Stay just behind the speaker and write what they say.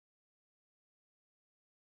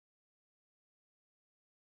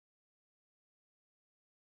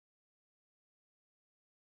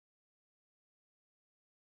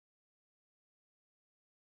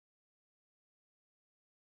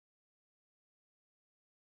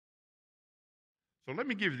So let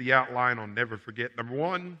me give you the outline on never forget. Number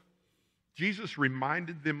one, Jesus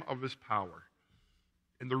reminded them of his power.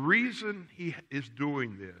 And the reason he is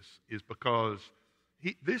doing this is because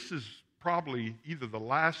this is probably either the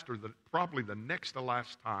last or probably the next to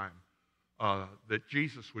last time that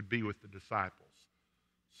Jesus would be with the disciples.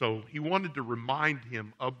 So he wanted to remind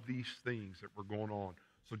him of these things that were going on.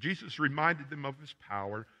 So Jesus reminded them of his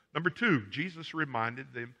power. Number two, Jesus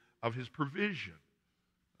reminded them of his provision.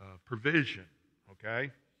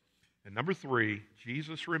 Okay? And number three,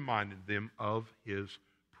 Jesus reminded them of his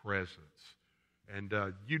presence. And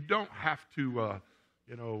you don't have to,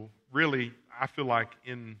 really, I feel like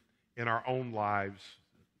in our own lives,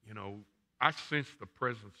 I sense the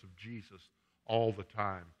presence of Jesus all the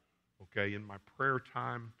time. Okay, in my prayer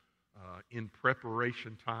time, in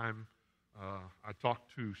preparation time, I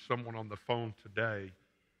talked to someone on the phone today,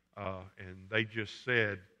 and they just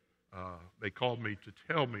said, they called me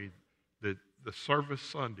to tell me that the service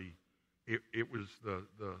Sunday, it was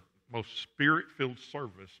the most spirit-filled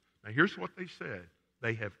service. Now, here's what they said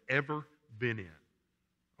they have ever been in.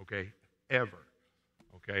 Okay, ever.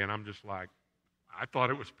 Okay, and I'm just like, I thought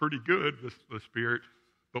it was pretty good, the Spirit.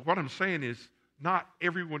 But what I'm saying is, not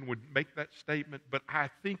everyone would make that statement, but I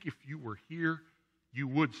think if you were here, you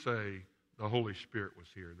would say the Holy Spirit was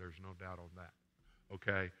here. There's no doubt on that.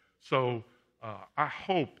 Okay? So I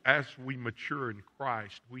hope as we mature in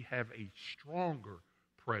Christ, we have a stronger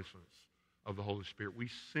presence of the Holy Spirit. We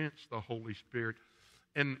sense the Holy Spirit.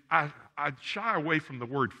 And I shy away from the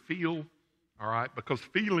word feel, all right, because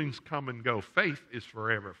feelings come and go. Faith is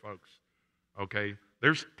forever, folks. Okay?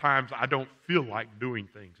 There's times I don't feel like doing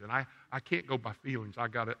things, and I can't go by feelings. I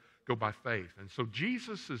got to go by faith. And so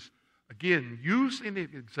Jesus is, again, using an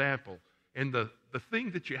example. And the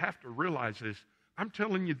thing that you have to realize is, I'm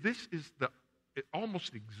telling you, this is the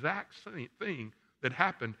almost exact same thing that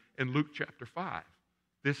happened in Luke chapter 5.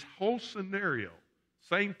 This whole scenario,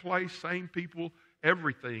 same place, same people,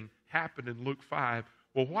 everything happened in Luke 5.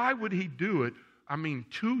 Well, why would he do it?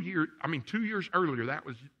 2 years earlier, that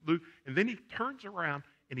was Luke. And then he turns around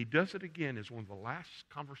and he does it again as one of the last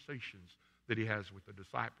conversations that he has with the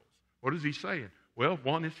disciples. What is he saying? Well,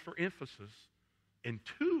 one is for emphasis, and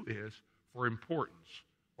two is for importance.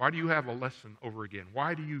 Why do you have a lesson over again?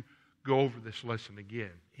 Why do you go over this lesson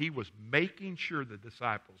again? He was making sure the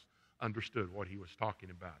disciples understood what he was talking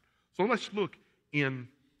about. So let's look in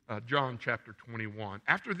John chapter 21.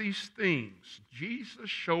 After these things, Jesus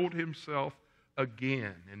showed himself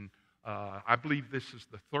again. And I believe this is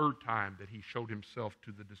the third time that he showed himself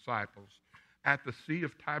to the disciples at the Sea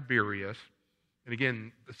of Tiberias. And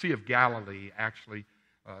again, the Sea of Galilee actually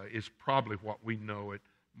is probably what we know it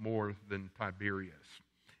more than Tiberias.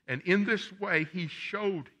 And in this way, he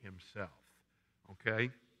showed himself, okay,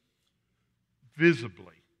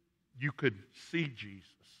 visibly. You could see Jesus,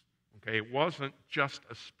 okay? It wasn't just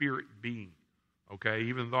a spirit being, okay?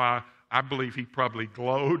 Even though I believe he probably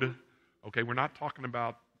glowed. Okay, we're not talking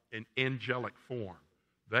about an angelic form.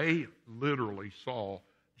 They literally saw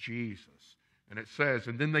Jesus. And it says,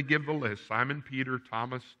 and then they give the list: Simon Peter,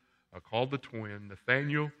 Thomas, called the twin,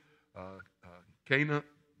 Nathanael of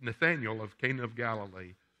Cana of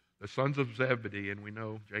Galilee, the sons of Zebedee, and we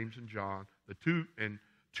know James and John,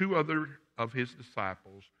 two other of his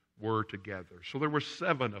disciples were together. So there were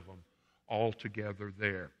 7 of them all together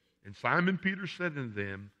there. And Simon Peter said to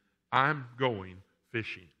them, I'm going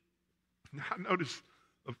fishing. Now, I notice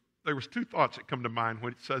there was 2 thoughts that come to mind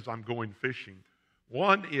when it says I'm going fishing.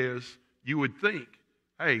 One is, you would think,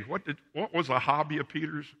 hey, what was a hobby of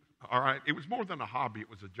Peter's? All right, it was more than a hobby, it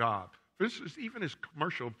was a job. Even as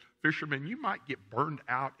commercial fishermen, you might get burned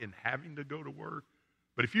out in having to go to work.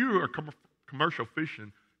 But if you are a commercial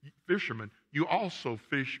fisherman, you also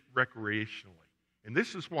fish recreationally. And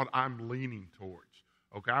this is what I'm leaning towards.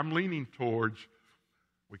 Okay, I'm leaning towards,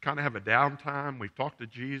 we kind of have a downtime. We've talked to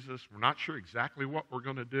Jesus. We're not sure exactly what we're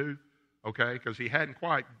going to do, okay, because he hadn't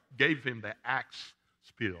quite gave him the Acts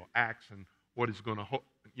and what is going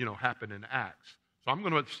to happen in Acts. So I'm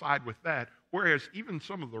going to side with that. Whereas even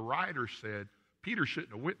some of the writers said Peter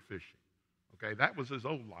shouldn't have went fishing. Okay, that was his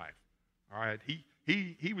old life. All right,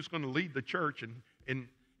 he was going to lead the church, and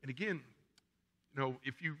again,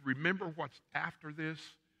 if you remember what's after this,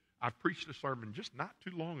 I've preached a sermon just not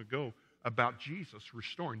too long ago about Jesus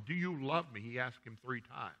restoring. Do you love me? He asked him 3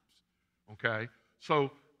 times. Okay,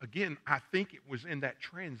 so again, I think it was in that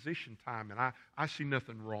transition time, and I see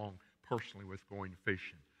nothing wrong personally with going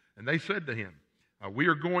fishing. And they said to him, we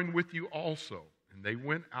are going with you also. And they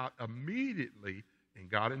went out immediately and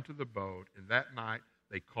got into the boat, and that night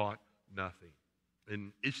they caught nothing.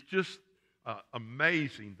 And it's just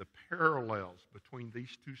amazing the parallels between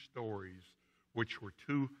these 2 stories which were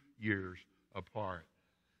 2 years apart.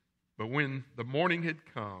 But when the morning had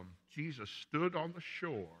come, Jesus stood on the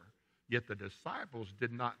shore, yet the disciples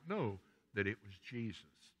did not know that it was Jesus.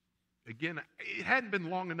 Again, it hadn't been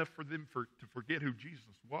long enough for them to forget who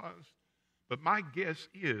Jesus was, but my guess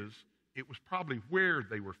is it was probably where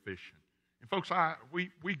they were fishing. And folks,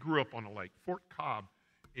 we grew up on a lake, Fort Cobb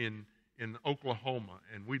in Oklahoma,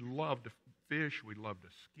 and we loved to fish, we loved to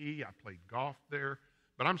ski. I played golf there.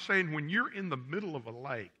 But I'm saying when you're in the middle of a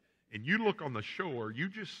lake and you look on the shore, you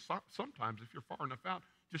just sometimes, if you're far enough out,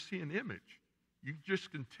 just see an image. You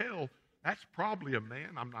just can tell that's probably a man.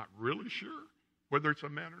 I'm not really sure whether it's a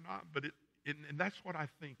man or not, but and that's what I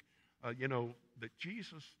think, that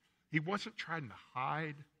Jesus, he wasn't trying to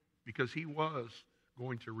hide because he was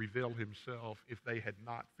going to reveal himself if they had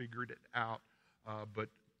not figured it out. But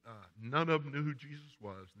none of them knew who Jesus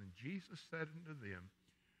was. And then Jesus said unto them,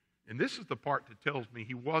 and this is the part that tells me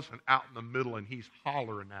he wasn't out in the middle and he's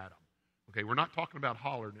hollering at them. Okay, we're not talking about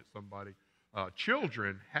hollering at somebody.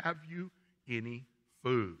 Children, have you any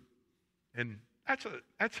food? And that's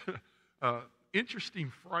a interesting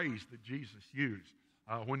phrase that Jesus used.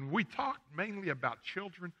 When we talk mainly about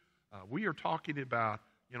children, we are talking about,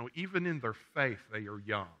 even in their faith, they are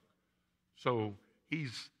young. So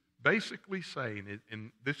he's basically saying,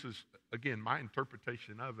 and this is, again, my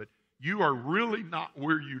interpretation of it, you are really not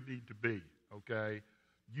where you need to be, okay?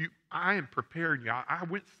 I am preparing you. I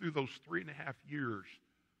went through those 3.5 years,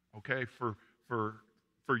 okay, for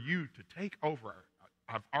you to take over.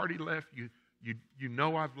 I've already left. You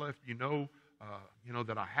know I've left. You know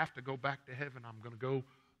that I have to go back to heaven. I'm going to go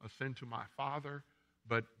ascend to my Father.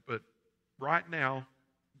 But right now,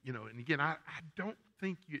 and again, I don't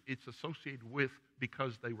think it's associated with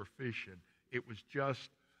because they were fishing. It was just,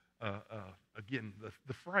 again,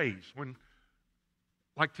 the phrase. When,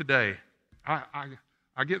 like today, I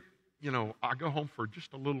get, I go home for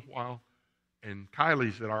just a little while, and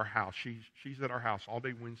Kylie's at our house. She's at our house all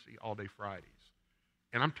day Wednesday, all day Fridays.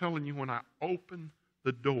 And I'm telling you, when I opened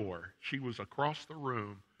the door, she was across the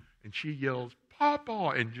room, and she yells,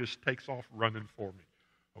 "Papa," and just takes off running for me,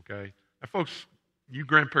 okay? Now, folks, you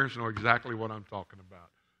grandparents know exactly what I'm talking about.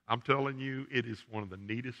 I'm telling you, it is one of the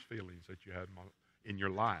neatest feelings that you had in your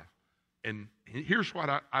life. And here's what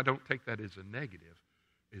I don't take that as a negative,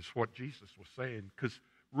 is what Jesus was saying, because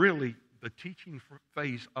really the teaching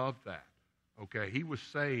phase of that, okay, he was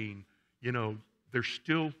saying, there's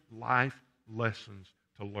still life lessons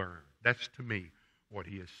to learn. That's, to me, what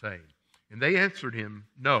he is saying. And they answered him,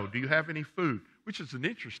 "No. Do you have any food?" Which is an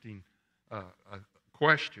interesting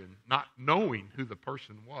question, not knowing who the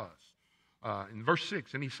person was. In verse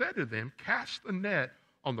 6, and he said to them, "Cast the net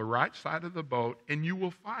on the right side of the boat, and you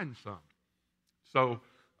will find some." So,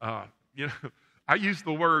 I use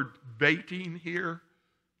the word baiting here.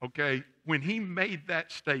 Okay, when he made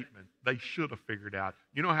that statement, they should have figured out.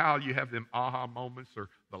 You know how you have them aha moments or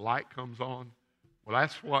the light comes on? Well,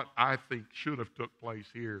 that's what I think should have took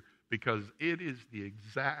place here, because it is the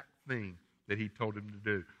exact thing that he told him to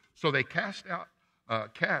do. So they cast,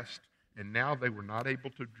 and now they were not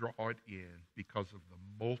able to draw it in because of the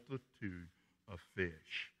multitude of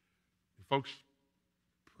fish. And folks,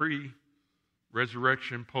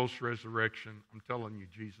 pre-resurrection, post-resurrection, I'm telling you,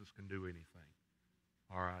 Jesus can do anything.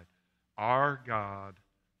 All right? Our God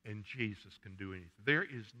and Jesus can do anything. There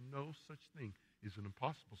is no such thing as an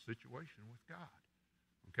impossible situation with God.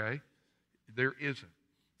 Okay? There isn't.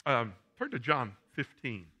 Turn to John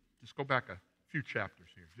 15. Just go back a few chapters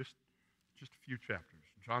here. Just a few chapters.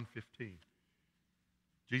 John 15.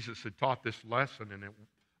 Jesus had taught this lesson, and it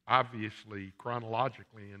obviously,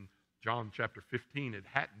 chronologically, in John chapter 15, it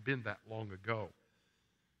hadn't been that long ago.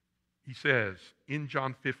 He says in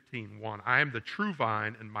John 15:1, "I am the true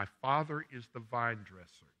vine, and my Father is the vine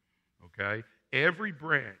dresser." Okay? Every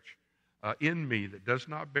branch in me that does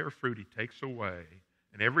not bear fruit, he takes away.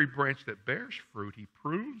 And every branch that bears fruit, he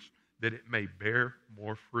prunes that it may bear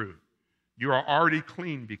more fruit. You are already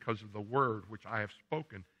clean because of the word which I have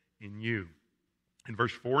spoken in you. And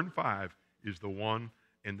verse 4 and 5 is the one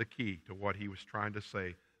and the key to what he was trying to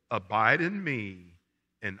say. Abide in me,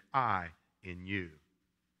 and I in you.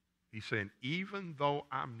 He's saying, even though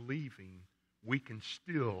I'm leaving, we can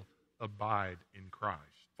still abide in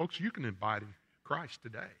Christ. Folks, you can abide in Christ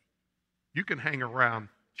today. You can hang around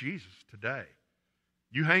Jesus today.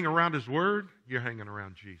 You hang around his word, you're hanging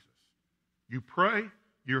around Jesus. You pray,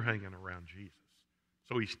 you're hanging around Jesus.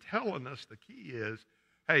 So he's telling us the key is,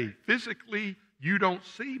 hey, physically you don't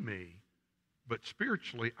see me, but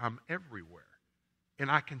spiritually I'm everywhere.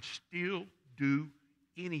 And I can still do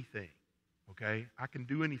anything. Okay? I can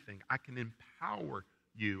do anything. I can empower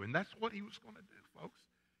you. And that's what he was going to do, folks.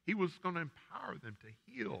 He was going to empower them to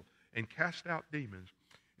heal and cast out demons.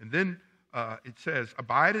 And then it says,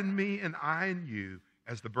 abide in me and I in you,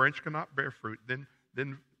 as the branch cannot bear fruit, then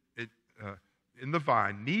it, in the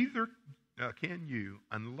vine, neither can you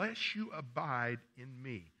unless you abide in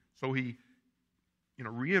me. So he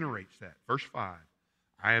reiterates that. Verse 5,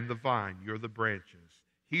 I am the vine, you're the branches.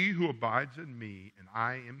 He who abides in me and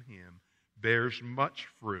I in him bears much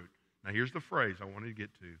fruit. Now here's the phrase I wanted to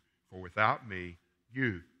get to. For without me,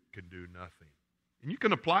 you can do nothing. And you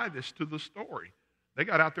can apply this to the story. They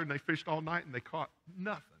got out there and they fished all night and they caught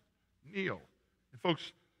nothing. Nil. And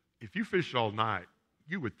folks, if you fish all night,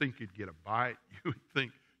 you would think you'd get a bite. You would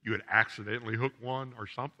think you would accidentally hook one or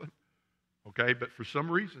something. Okay, but for some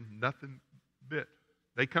reason, nothing bit.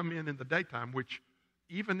 They come in the daytime, which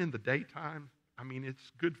even in the daytime, I mean,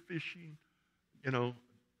 it's good fishing,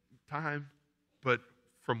 time. But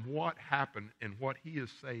from what happened and what he is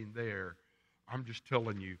saying there, I'm just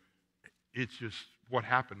telling you, it's just what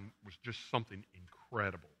happened was just something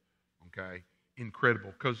incredible, okay?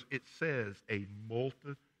 Incredible, because it says a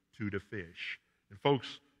multitude of fish. And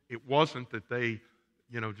folks, it wasn't that they,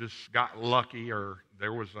 just got lucky or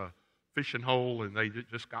there was a fishing hole and they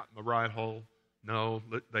just got in the right hole. No,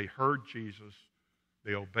 they heard Jesus,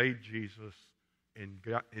 they obeyed Jesus,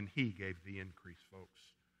 and he gave the increase, folks.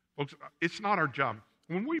 Folks, it's not our job.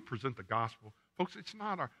 When we present the gospel, folks, it's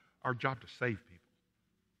not our job to save people.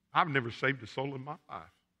 I've never saved a soul in my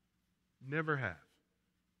life. Never have.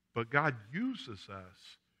 But God uses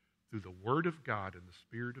us through the Word of God and the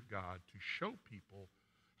Spirit of God to show people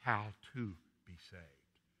how to be saved.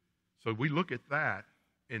 So we look at that,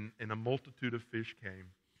 and a multitude of fish came.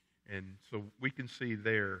 And so we can see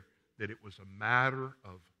there that it was a matter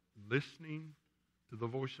of listening to the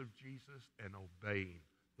voice of Jesus and obeying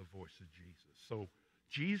the voice of Jesus. So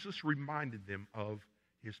Jesus reminded them of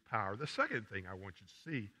his power. The second thing I want you to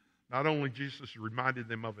see, not only Jesus reminded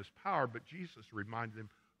them of his power, but Jesus reminded them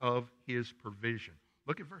of his provision.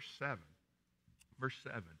 Look at verse 7. Verse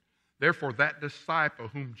 7. Therefore, that disciple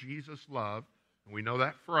whom Jesus loved, and we know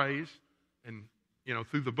that phrase, and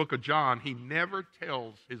through the book of John, he never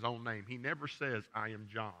tells his own name. He never says, I am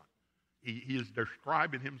John. He is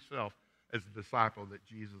describing himself as the disciple that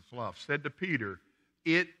Jesus loved. Said to Peter,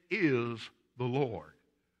 it is the Lord.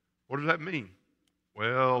 What does that mean?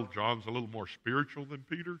 Well, John's a little more spiritual than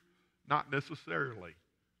Peter. Not necessarily.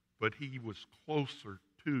 But he was closer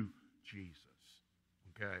to Jesus.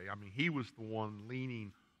 Okay? I mean, he was the one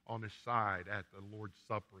leaning on his side at the Lord's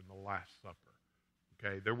Supper and the Last Supper.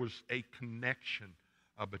 Okay? There was a connection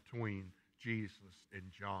between Jesus and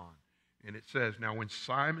John. And it says, now when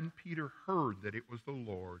Simon Peter heard that it was the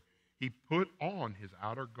Lord, he put on his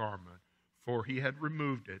outer garment, for he had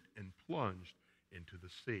removed it, and plunged into the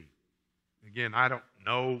sea. Again, I don't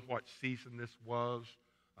know what season this was,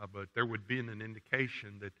 but there would be an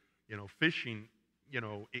indication that, fishing,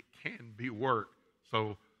 it can be work.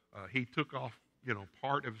 So he took off,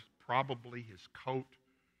 part of probably his coat,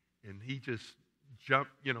 and he just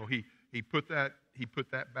jumped, he put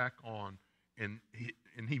that back on, and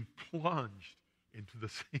he plunged into the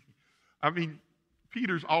sea. I mean,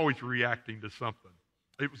 Peter's always reacting to something.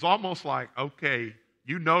 It was almost like, okay,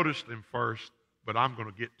 you noticed him first, but I'm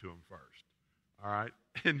going to get to him first. All right?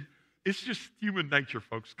 And it's just human nature,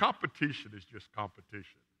 folks. Competition is just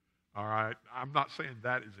competition. All right? I'm not saying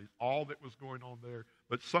that is all that was going on there,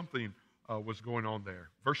 but something was going on there.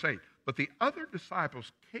 Verse 8, but the other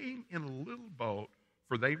disciples came in a little boat,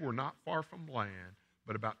 for they were not far from land,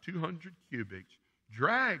 but about 200 cubits,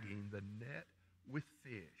 dragging the net with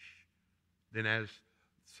fish. Then as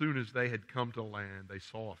soon as they had come to land, they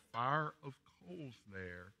saw a fire of coals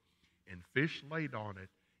there, and fish laid on it,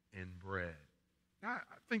 and bread. Now,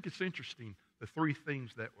 I think it's interesting, the three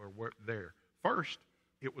things that were there. First,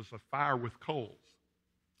 it was a fire with coals.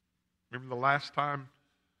 Remember the last time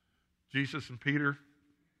Jesus and Peter,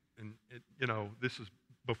 and this is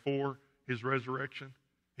before his resurrection,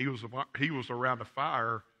 he was around a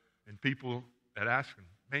fire, and people had asked him,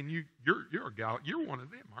 man, you're a gal, you're one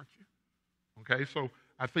of them, aren't you? Okay, so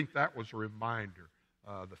I think that was a reminder.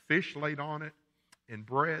 The fish laid on it, and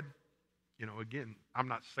bread. Again, I'm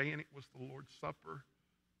not saying it was the Lord's Supper,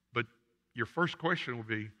 but your first question will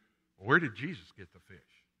be, where did Jesus get the fish?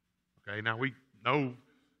 Okay, now we know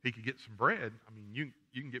he could get some bread. I mean,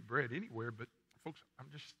 you can get bread anywhere, but folks, I'm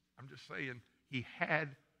just saying he had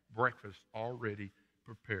breakfast already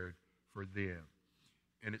prepared for them.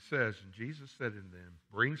 And it says, and Jesus said to them,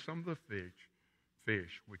 bring some of the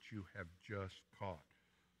fish which you have just caught.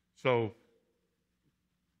 So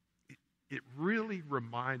it really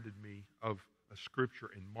reminded me of a scripture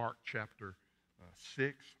in Mark chapter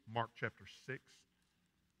 6. Mark chapter 6.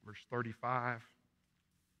 verse 35.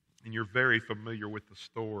 And you're very familiar with the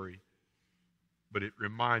story, but it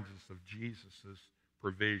reminds us of Jesus'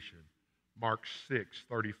 provision. Mark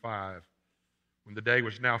 6:35. When the day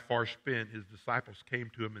was now far spent, his disciples came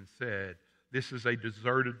to him and said, "This is a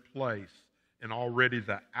deserted place, and already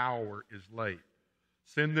the hour is late.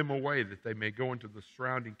 Send them away that they may go into the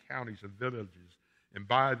surrounding counties and villages and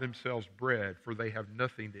buy themselves bread, for they have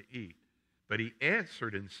nothing to eat." But he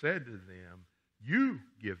answered and said to them, "You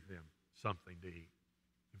give them something to eat."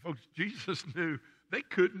 And folks, Jesus knew they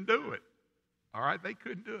couldn't do it. All right, they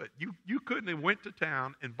couldn't do it. You couldn't have went to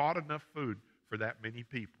town and bought enough food for that many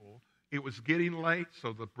people. It was getting late,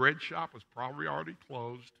 so the bread shop was probably already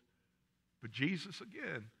closed. But Jesus,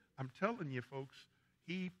 again, I'm telling you, folks,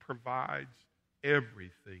 he provides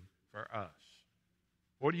everything for us.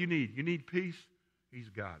 What do you need? You need peace? He's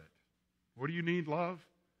got it. What do you need? Love?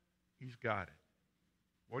 He's got it.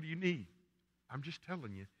 What do you need? I'm just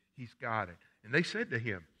telling you, he's got it. And they said to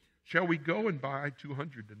him, "Shall we go and buy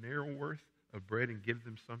 200 denarii worth of bread and give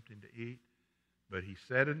them something to eat?" But he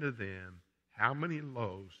said unto them, "How many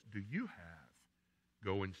loaves do you have?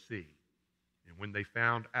 Go and see." And when they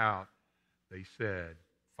found out, they said,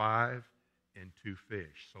 5 and 2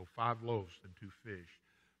 fish. So 5 loaves and 2 fish.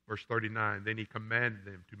 Verse 39, then he commanded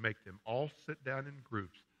them to make them all sit down in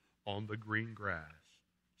groups on the green grass.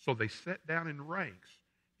 So they sat down in ranks,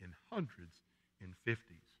 in hundreds and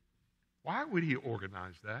fifties. Why would he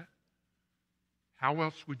organize that? How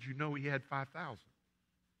else would you know he had 5,000?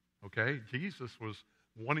 Okay, Jesus was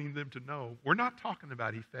wanting them to know. We're not talking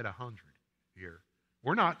about he fed 100 here.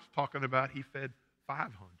 We're not talking about he fed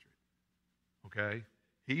 500. Okay?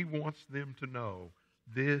 He wants them to know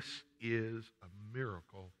this is a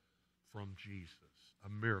miracle from Jesus. A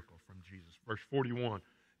miracle from Jesus. Verse 41,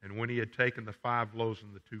 and when he had taken the 5 loaves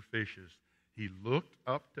and the 2 fishes, he looked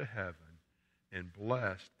up to heaven and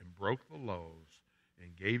blessed and broke the loaves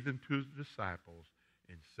and gave them to his disciples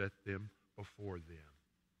and set them before them.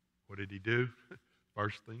 What did he do?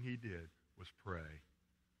 First thing he did was pray.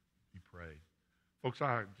 He prayed. Folks,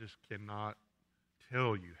 I just cannot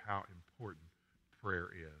tell you how important prayer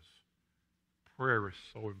is. Prayer is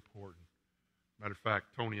so important. Matter of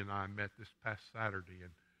fact, Tony and I met this past Saturday,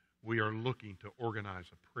 and we are looking to organize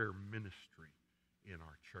a prayer ministry in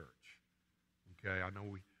our church. Okay, I know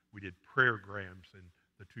we did prayergrams in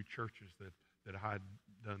the 2 churches that I had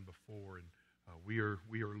done before, and we are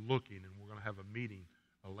looking, and we're going to have a meeting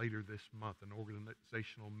later this month, an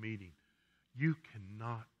organizational meeting. You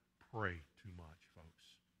cannot pray too much, folks.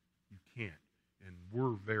 You can't. And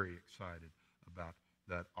we're very excited about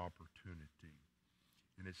that opportunity.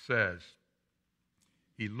 And it says,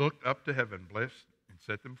 he looked up to heaven, blessed, and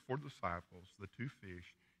set them before the disciples, the 2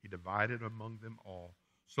 fish. He divided among them all.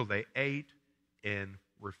 So they ate and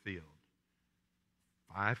were filled.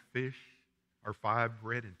 5 fish, or 5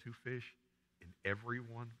 bread and 2 fish, and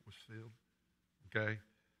everyone was filled. Okay?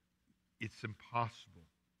 It's impossible.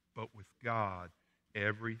 But with God,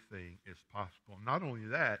 everything is possible. Not only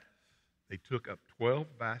that, they took up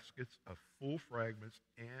 12 baskets of full fragments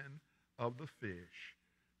and of the fish.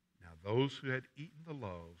 Now those who had eaten the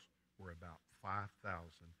loaves were about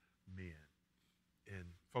 5,000 men. And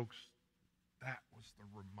folks, that was the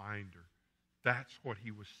reminder. That's what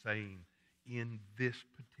he was saying in this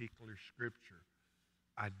particular scripture.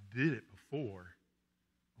 I did it before,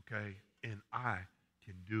 okay, and I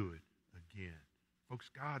can do it again. Folks,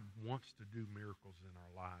 God wants to do miracles in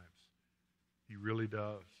our lives. He really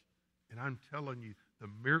does. And I'm telling you, the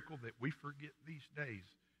miracle that we forget these days,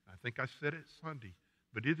 I think I said it Sunday,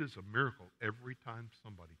 but it is a miracle every time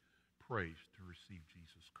somebody prays to receive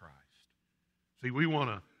Jesus Christ. See, we want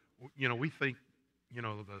to, we think,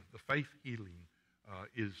 the faith healing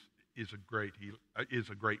is a great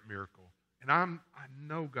miracle. And I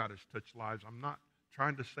know God has touched lives. I'm not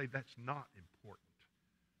trying to say that's not important.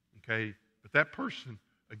 Okay? But that person,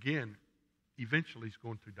 again, eventually is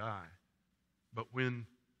going to die. But when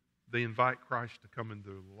they invite Christ to come into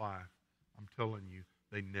their life, I'm telling you,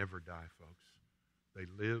 they never die, folks. They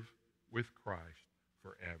live with Christ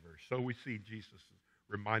forever. So we see Jesus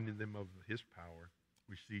reminding them of his power.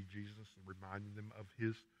 We see Jesus reminding them of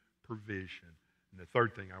his provision. And the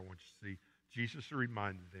third thing I want you to see, Jesus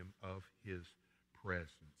reminded them of his presence.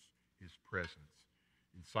 His presence.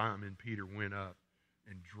 And Simon Peter went up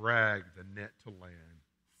and dragged the net to land,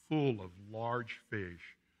 full of large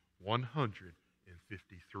fish,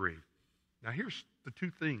 153. Now here's the 2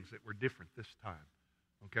 things that were different this time.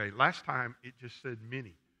 Okay, last time it just said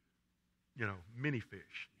many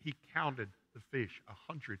fish. He counted the fish,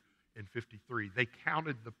 153. They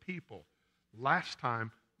counted the people. Last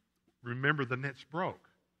time, remember, the nets broke.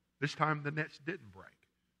 This time the nets didn't break.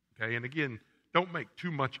 Okay, and again, don't make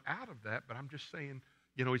too much out of that, but I'm just saying,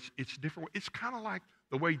 it's different. It's kind of like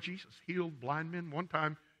the way Jesus healed blind men. One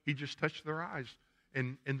time, he just touched their eyes,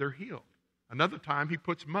 and they're healed. Another time, he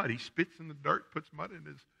puts mud. He spits in the dirt, puts mud in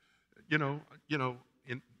his,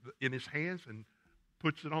 in his hands, and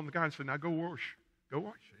puts it on the guy and says, now go wash,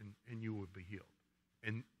 and you will be healed.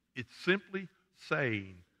 And it's simply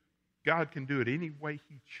saying God can do it any way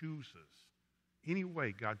he chooses. Any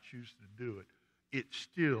way God chooses to do it, it's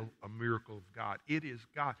still a miracle of God. It is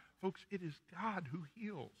God. Folks, it is God who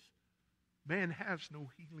heals. Man has no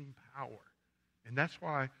healing power. And that's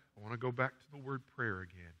why I want to go back to the word prayer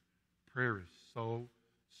again. Prayer is so,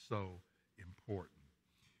 so important.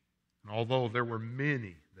 And although there were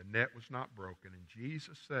many, the net was not broken, and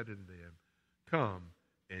Jesus said unto them, come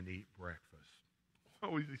and eat breakfast.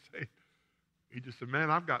 What was he saying? He just said, man,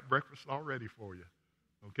 I've got breakfast all ready for you.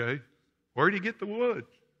 Okay? Where did he get the wood?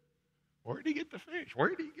 Where did he get the fish? Where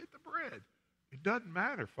did he get the bread? It doesn't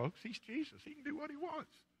matter, folks. He's Jesus. He can do what he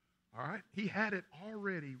wants. All right? He had it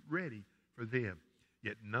already ready for them.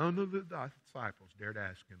 Yet none of the disciples dared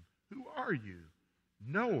ask him, who are you?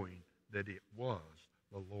 Knowing that it was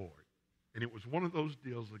the Lord. And it was one of those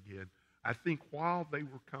deals again. I think while they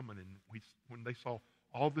were coming and when they saw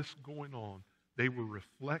all this going on, they were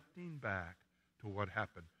reflecting back to what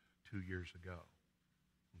happened 2 years ago.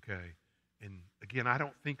 Okay? And again, I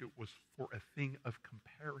don't think it was for a thing of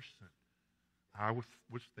comparison. I was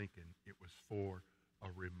thinking it was for a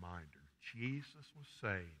reminder. Jesus was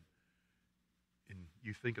saying, and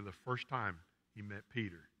you think of the first time he met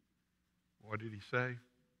Peter, what did he say?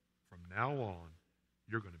 From now on,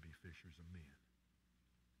 you're going to be fishers of men.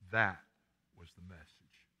 That was the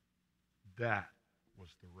message. That was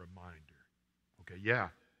the reminder. Okay, yeah,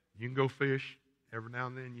 you can go fish. Every now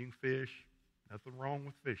and then you can fish. Nothing wrong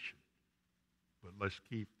with fishing. But let's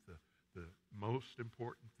keep the most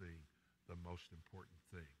important thing the most important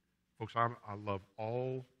thing. Folks, I love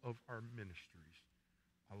all of our ministries.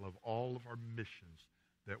 I love all of our missions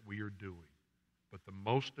that we are doing. But the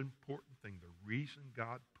most important thing, the reason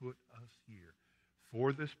God put us here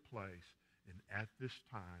for this place and at this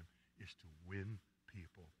time is to win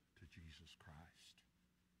people to Jesus Christ.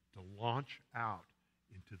 To launch out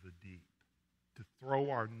into the deep. To throw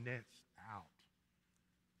our nets out.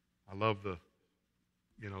 I love the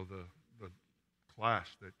class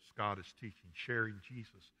that Scott is teaching, sharing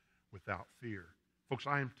Jesus without fear. Folks,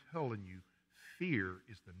 I am telling you, fear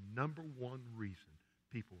is the number one reason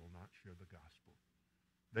people will not share the gospel.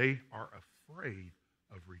 They are afraid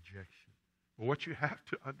of rejection. But what you have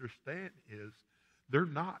to understand is they're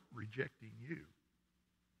not rejecting you.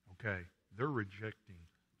 Okay? They're rejecting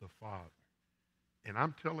the Father. And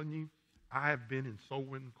I'm telling you, I have been in soul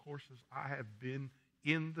winning courses. I have been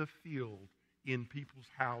in the field in people's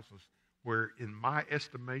houses where, in my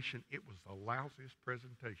estimation, it was the lousiest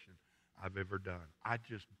presentation I've ever done. I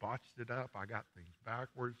just botched it up. I got things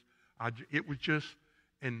backwards. It was just,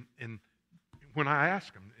 and when I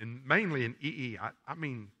asked them, and mainly in EE, I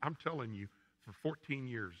mean, I'm telling you, for 14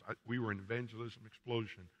 years, we were in Evangelism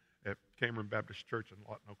Explosion at Cameron Baptist Church in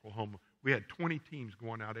Lawton, Oklahoma. We had 20 teams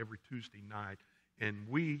going out every Tuesday night, and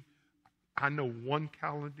I know one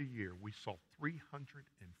calendar year, we saw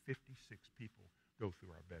 356 people go through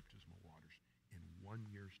our baptismal waters in 1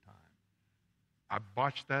 year's time. I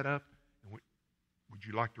botched that up, and would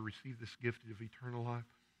you like to receive this gift of eternal life?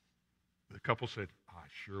 The couple said, I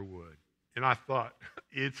sure would. And I thought,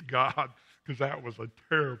 it's God, because that was a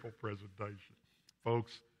terrible presentation.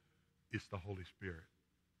 Folks, it's the Holy Spirit.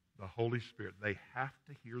 The Holy Spirit. They have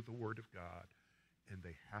to hear the Word of God, and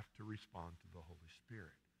they have to respond to the Holy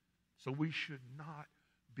Spirit. So we should not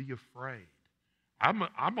be afraid. I'm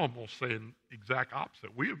almost saying exact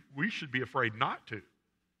opposite. We should be afraid not to.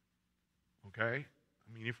 Okay?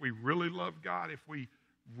 I mean, if we really love God, if we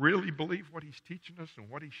really believe what He's teaching us and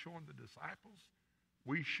what He's showing the disciples,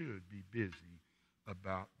 we should be busy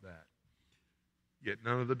about that. Yet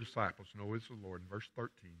none of the disciples know it's the Lord. In verse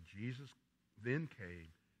 13, Jesus then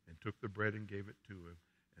came and took the bread and gave it to him,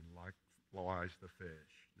 and likewise the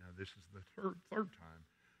fish. Now this is the third time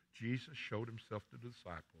Jesus showed himself to the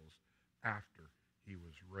disciples after he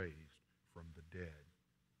was raised from the dead.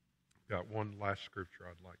 Got one last scripture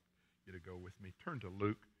I'd like you to go with me. Turn to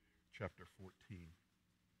Luke chapter 14.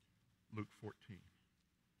 Luke 14.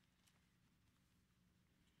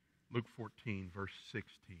 Luke 14, verse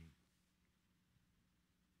 16.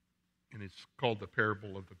 And it's called the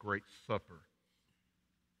parable of the great supper.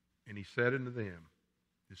 And he said unto them,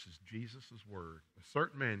 this is Jesus' word, a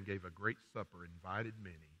certain man gave a great supper, invited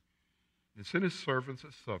many, and sent his servants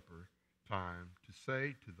at supper time to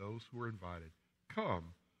say to those who were invited,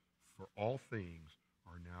 come, for all things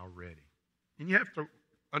are now ready. And you have to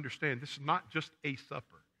understand, this is not just a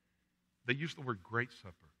supper. They use the word great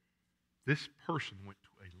supper. This person went to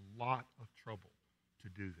a lot of trouble to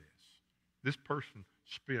do this. This person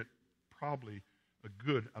spent probably a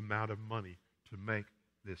good amount of money to make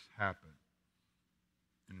this happen.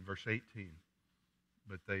 In verse 18,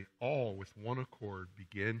 but they all with one accord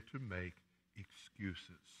began to make excuses.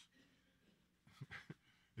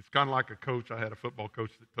 It's kind of like a coach. I had a football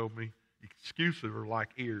coach that told me excuses are like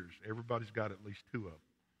ears. Everybody's got at least two of them.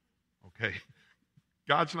 Okay?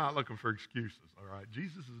 God's not looking for excuses, all right?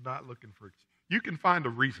 Jesus is not looking for excuses. You can find a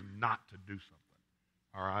reason not to do something,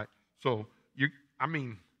 all right? So,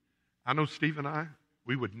 I know Steve and I,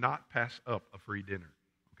 we would not pass up a free dinner,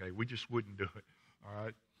 okay? We just wouldn't do it, all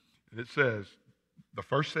right? And it says, the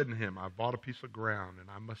first said to him, I bought a piece of ground, and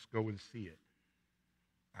I must go and see it.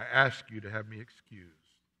 I ask you to have me excused.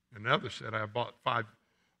 Another said, I bought 5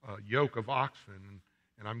 yoke of oxen,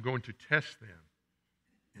 and I'm going to test them.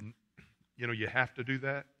 And you have to do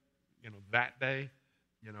that, that day,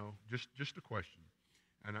 just a question.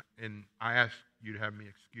 And I ask you to have me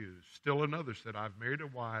excused. Still another said, I've married a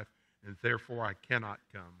wife, and therefore I cannot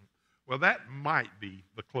come. Well, that might be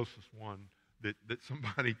the closest one that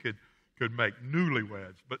somebody could make,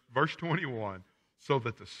 newlyweds. But verse 21, so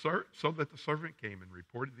that the servant came and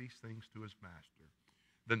reported these things to his master.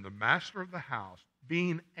 Then the master of the house,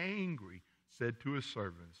 being angry, said to his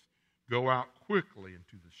servants, go out quickly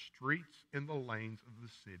into the streets and the lanes of the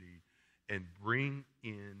city and bring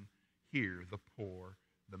in here the poor,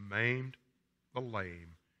 the maimed, the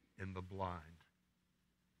lame, and the blind.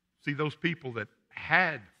 See, those people that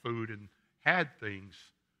had food and had things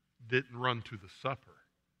didn't run to the supper.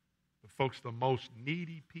 The folks, the most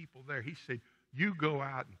needy people there, he said, you go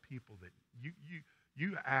out and people that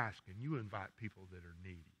you ask and you invite people that are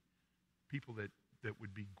needy, people that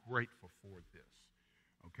would be grateful for this,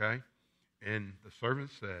 okay? And the servant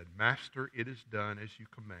said, Master, it is done as you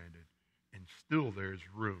commanded, and still there is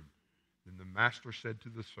room. Then the master said to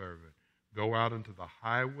the servant, go out into the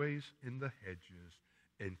highways and the hedges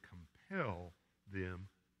and compel them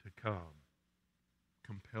to come.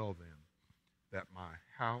 Compel them, that my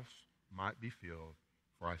house might be filled.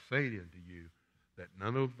 For I say unto you, that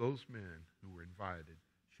none of those men who were invited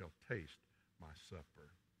shall taste my supper.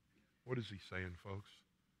 What is he saying, folks?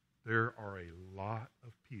 There are a lot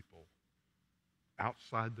of people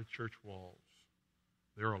outside the church walls.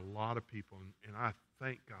 There are a lot of people, and I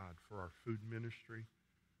thank God for our food ministry.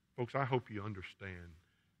 Folks, I hope you understand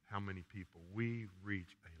how many people. We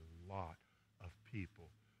reach a lot of people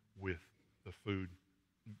with the food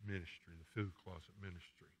ministry, the food closet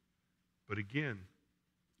ministry. But again,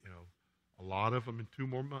 a lot of them in 2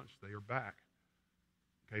 more months, they are back.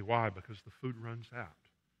 Okay, why? Because the food runs out.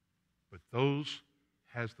 But those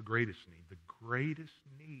has the greatest need. The greatest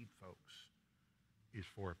need, folks, is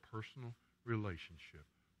for a personal relationship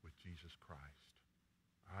with Jesus Christ.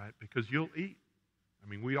 All right? Because you'll eat.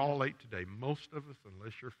 We all ate today. Most of us,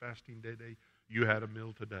 unless you're fasting day, you had a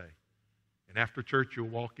meal today. And after church, you'll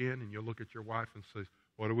walk in and you'll look at your wife and say,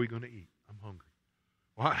 what are we going to eat? I'm hungry.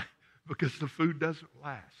 Why? Because the food doesn't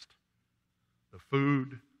last. The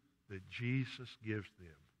food that Jesus gives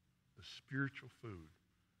them, the spiritual food,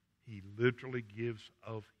 he literally gives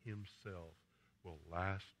of himself, will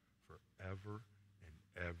last forever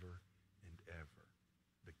and ever and ever.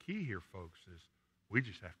 The key here, folks, is we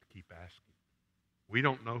just have to keep asking. We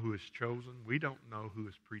don't know who is chosen. We don't know who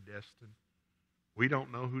is predestined. We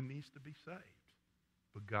don't know who needs to be saved.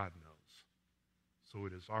 But God knows. So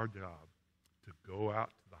it is our job to go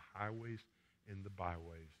out to the highways and the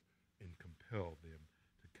byways and compel them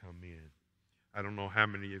to come in. I don't know how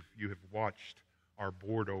many of you have watched our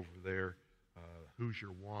board over there, Who's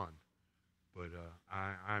Your One? But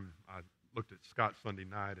I looked at Scott Sunday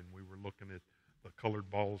night, and we were looking at the colored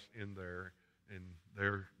balls in there, and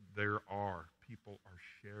there are people are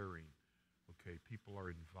sharing. Okay, people are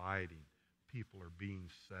inviting. People are being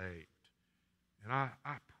saved. And I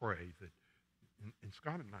pray that, and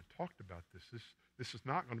Scott and I talked about this. This is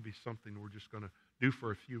not going to be something we're just going to do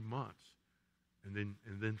for a few months and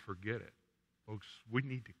then forget it. Folks, we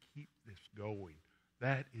need to keep this going.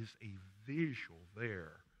 That is a visual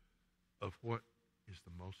there of what is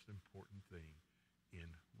the most important thing in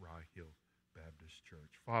Rye Hill Baptist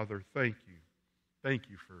Church. Father, thank you. Thank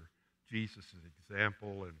you for Jesus'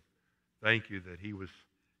 example, and thank you that he was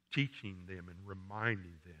teaching them and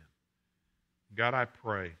reminding them. God, I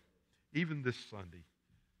pray, even this Sunday,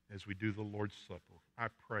 as we do the Lord's Supper, I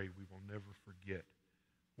pray we will never forget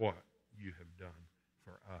what you have done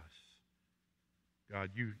for us. God,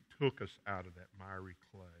 you took us out of that miry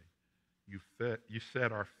clay. You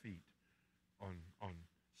set our feet on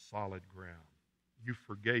solid ground. You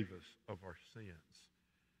forgave us of our sins.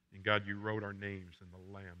 And God, you wrote our names in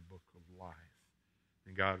the Lamb Book of Life.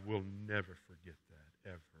 And God, we'll never forget that,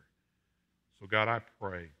 ever. So God, I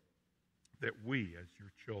pray that we, as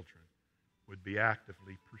your children, would be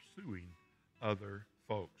actively pursuing other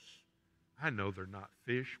folks. I know they're not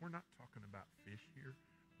fish. We're not talking about fish here.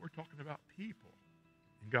 We're talking about people.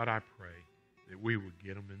 And God, I pray that we would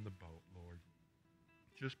get them in the boat, Lord.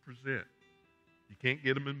 Just present. You can't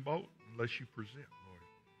get them in boat unless you present, Lord.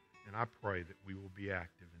 And I pray that we will be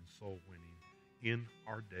active in soul winning in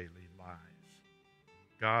our daily lives.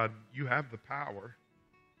 God, you have the power.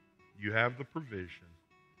 You have the provision.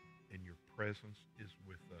 And your presence is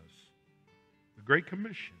with us. The Great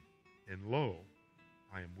Commission, and lo,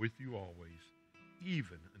 I am with you always,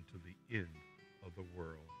 even unto the end of the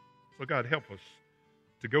world. So God, help us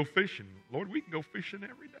to go fishing. Lord, we can go fishing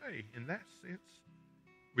every day. In that sense,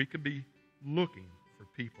 we can be looking for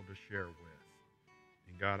people to share with.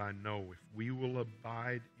 And God, I know if we will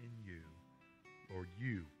abide in you, Lord,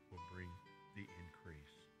 you will bring the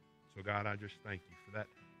increase. So God, I just thank you for that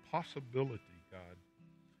possibility, God.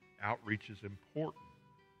 Outreach is important.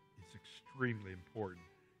 It's extremely important.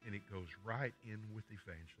 And it goes right in with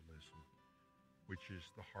evangelism, which is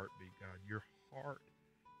the heartbeat, God. Your heart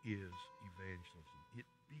is evangelism. It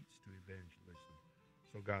beats to evangelism.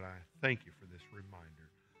 So, God, I thank you for this reminder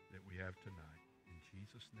that we have tonight. In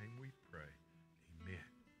Jesus' name we pray.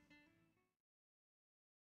 Amen.